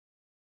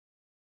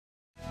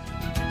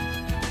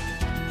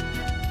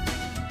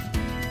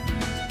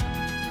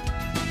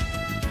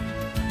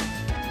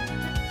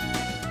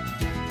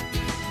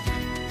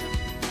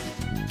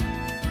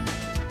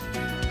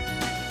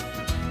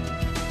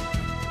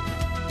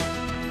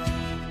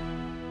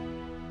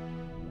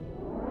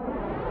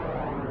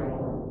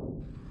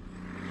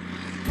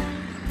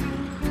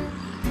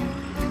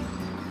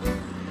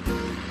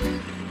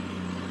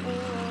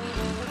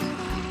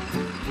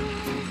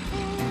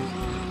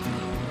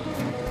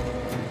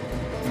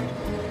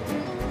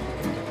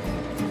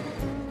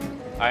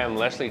I am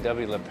Leslie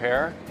W.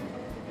 LePere.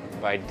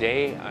 By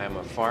day, I am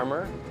a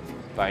farmer.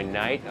 By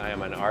night, I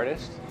am an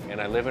artist,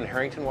 and I live in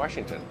Harrington,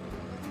 Washington.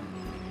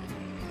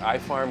 I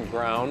farm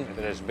ground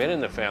that has been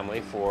in the family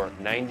for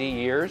 90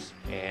 years,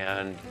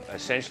 and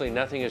essentially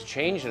nothing has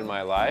changed in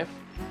my life.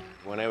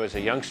 When I was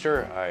a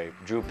youngster, I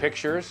drew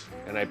pictures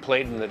and I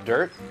played in the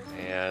dirt,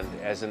 and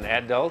as an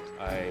adult,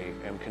 I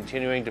am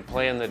continuing to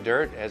play in the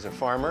dirt as a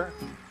farmer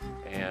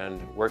and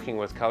working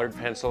with colored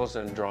pencils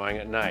and drawing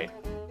at night.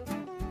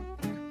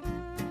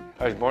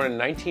 I was born in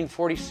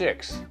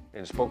 1946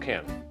 in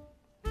Spokane.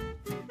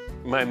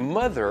 My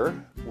mother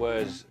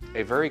was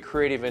a very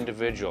creative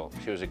individual.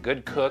 She was a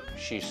good cook,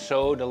 she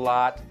sewed a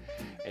lot,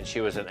 and she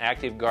was an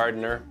active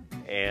gardener.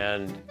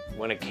 And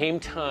when it came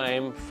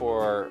time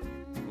for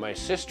my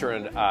sister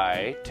and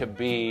I to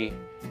be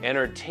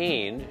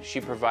entertained,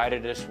 she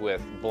provided us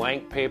with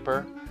blank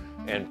paper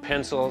and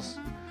pencils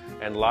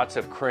and lots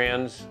of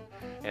crayons.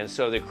 And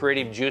so the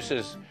creative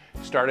juices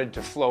started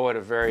to flow at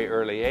a very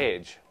early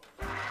age.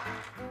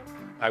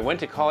 I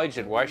went to college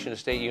at Washington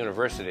State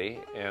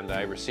University, and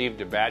I received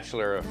a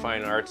Bachelor of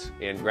Fine Arts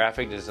in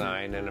Graphic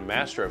Design and a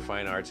Master of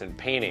Fine Arts in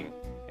Painting.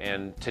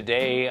 And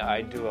today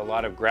I do a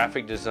lot of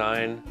graphic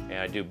design, and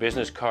I do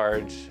business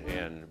cards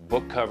and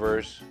book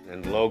covers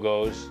and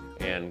logos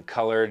and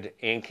colored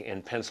ink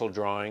and pencil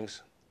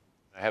drawings.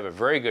 I have a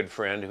very good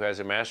friend who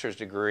has a master's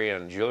degree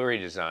in jewelry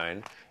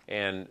design,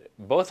 and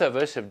both of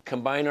us have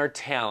combined our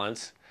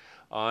talents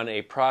on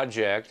a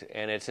project,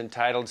 and it's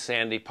entitled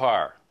Sandy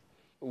Parr.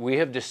 We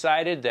have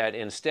decided that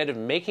instead of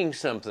making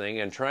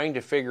something and trying to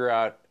figure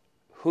out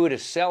who to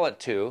sell it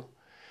to,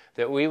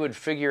 that we would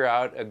figure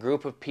out a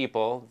group of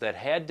people that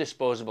had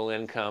disposable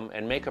income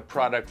and make a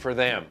product for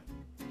them.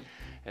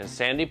 And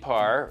Sandy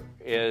Parr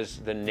is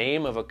the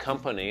name of a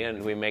company,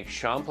 and we make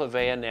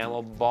Champlavet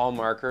enamel ball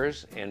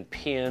markers and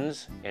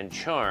pins and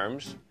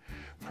charms,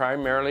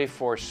 primarily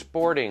for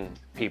sporting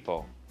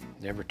people.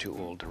 Never too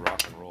old to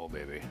rock and roll,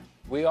 baby.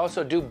 We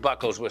also do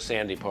buckles with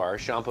Sandy Parr,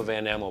 Champlavet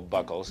enamel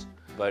buckles.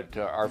 But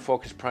our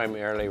focus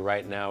primarily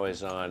right now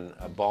is on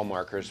ball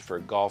markers for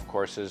golf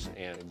courses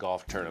and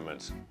golf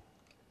tournaments.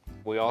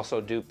 We also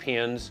do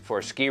pins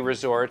for ski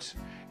resorts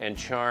and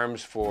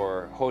charms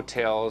for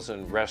hotels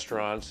and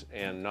restaurants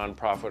and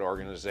nonprofit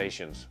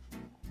organizations.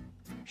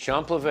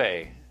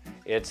 Champlavet,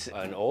 it's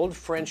an old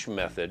French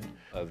method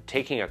of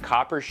taking a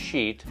copper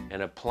sheet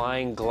and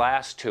applying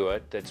glass to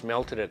it that's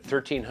melted at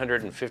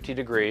 1350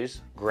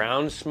 degrees,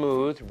 ground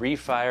smooth,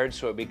 refired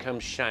so it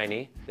becomes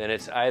shiny. Then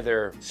it's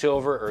either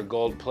silver or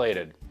gold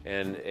plated.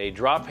 And a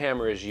drop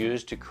hammer is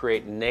used to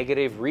create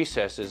negative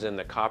recesses in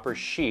the copper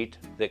sheet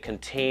that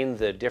contain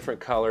the different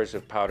colors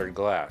of powdered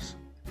glass.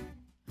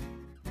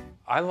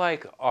 I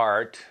like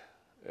art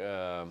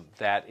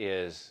that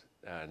is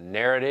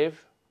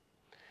narrative,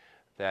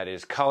 that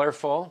is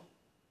colorful,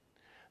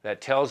 that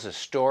tells a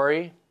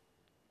story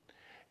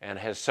and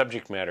has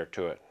subject matter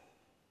to it.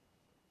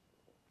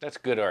 That's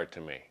good art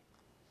to me.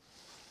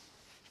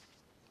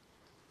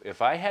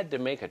 If I had to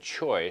make a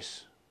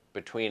choice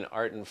between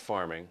art and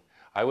farming,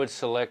 I would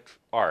select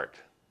art.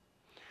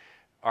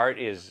 Art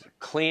is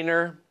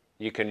cleaner,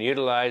 you can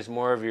utilize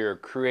more of your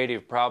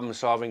creative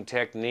problem-solving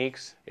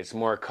techniques, it's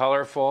more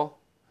colorful.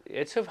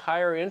 It's of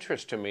higher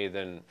interest to me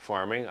than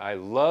farming. I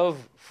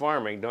love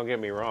farming, don't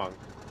get me wrong.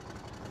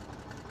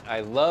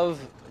 I love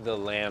the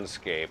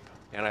landscape,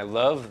 and I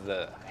love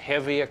the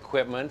heavy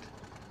equipment,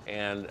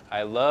 and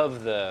I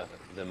love the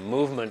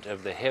movement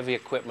of the heavy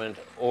equipment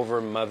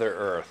over Mother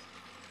Earth.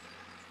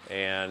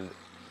 And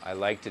I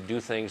like to do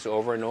things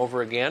over and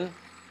over again,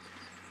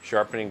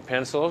 sharpening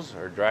pencils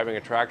or driving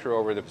a tractor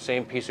over the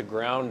same piece of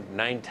ground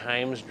 9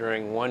 times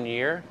during 1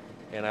 year,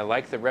 and I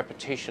like the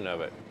repetition of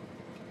it.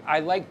 I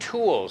like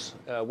tools,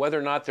 whether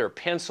or not they're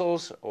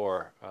pencils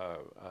or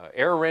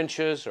air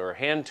wrenches or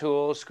hand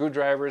tools,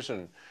 screwdrivers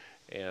and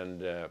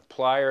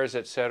pliers,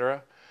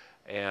 etc.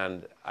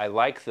 And I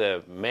like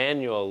the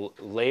manual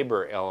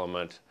labor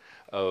element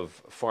of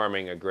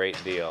farming a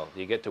great deal.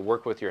 You get to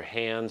work with your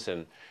hands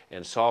and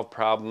solve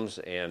problems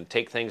and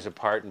take things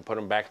apart and put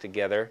them back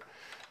together.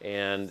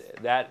 And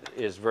that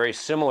is very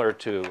similar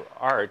to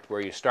art,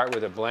 where you start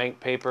with a blank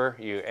paper,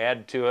 you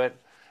add to it,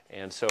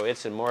 and so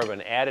it's more of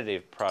an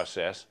additive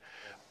process.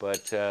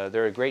 But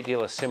there are a great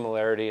deal of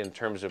similarity in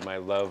terms of my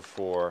love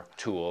for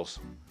tools,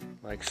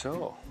 like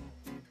so.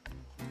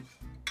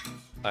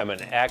 I'm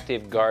an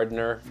active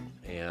gardener,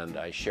 and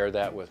I share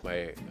that with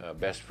my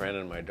best friend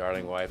and my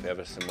darling wife,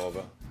 Eva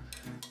Samova.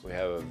 We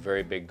have a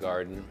very big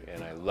garden,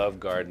 and I love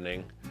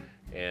gardening,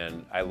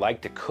 and I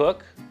like to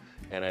cook,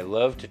 and I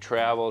love to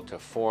travel to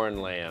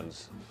foreign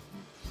lands.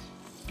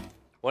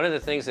 One of the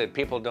things that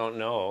people don't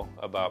know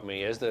about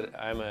me is that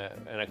I'm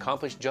an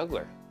accomplished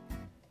juggler.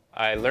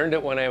 I learned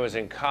it when I was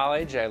in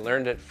college. I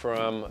learned it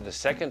from the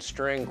second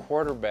string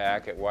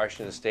quarterback at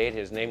Washington State.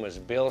 His name was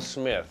Bill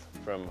Smith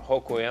from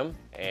Hoquiam,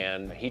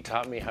 and he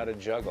taught me how to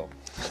juggle.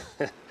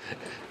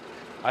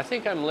 I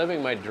think I'm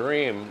living my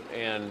dream,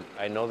 and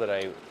I know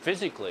that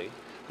physically,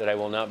 that I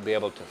will not be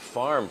able to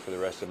farm for the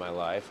rest of my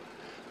life.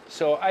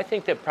 So I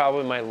think that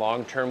probably my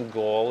long-term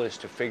goal is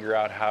to figure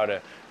out how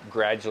to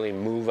gradually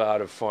move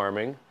out of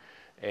farming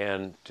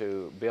and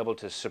to be able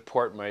to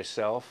support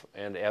myself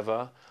and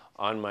Eva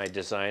on my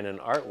design and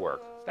artwork.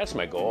 That's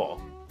my goal.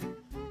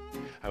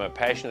 I'm a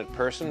passionate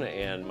person,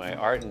 and my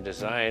art and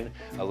design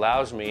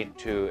allows me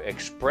to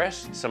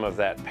express some of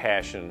that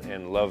passion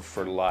and love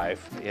for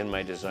life in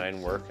my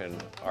design work and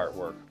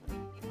artwork.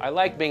 I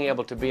like being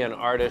able to be an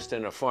artist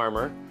and a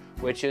farmer,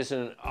 which is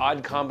an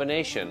odd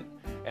combination,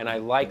 and I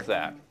like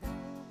that.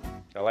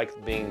 I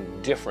like being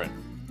different.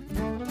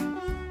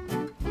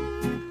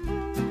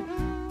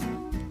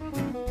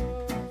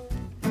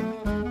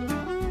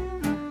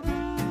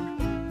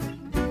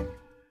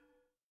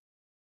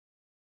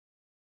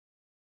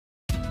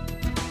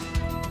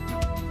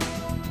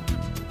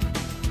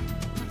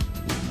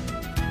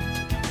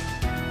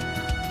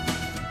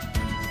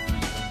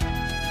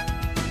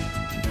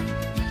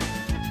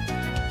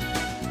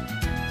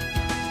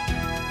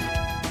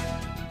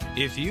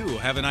 If you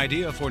have an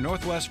idea for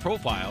Northwest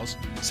Profiles,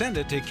 send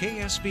it to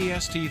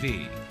KSPS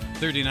TV,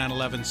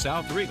 3911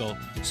 South Regal,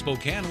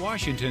 Spokane,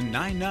 Washington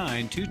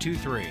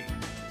 99223.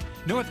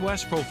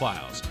 Northwest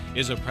Profiles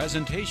is a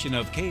presentation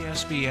of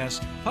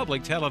KSPS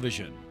Public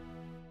Television.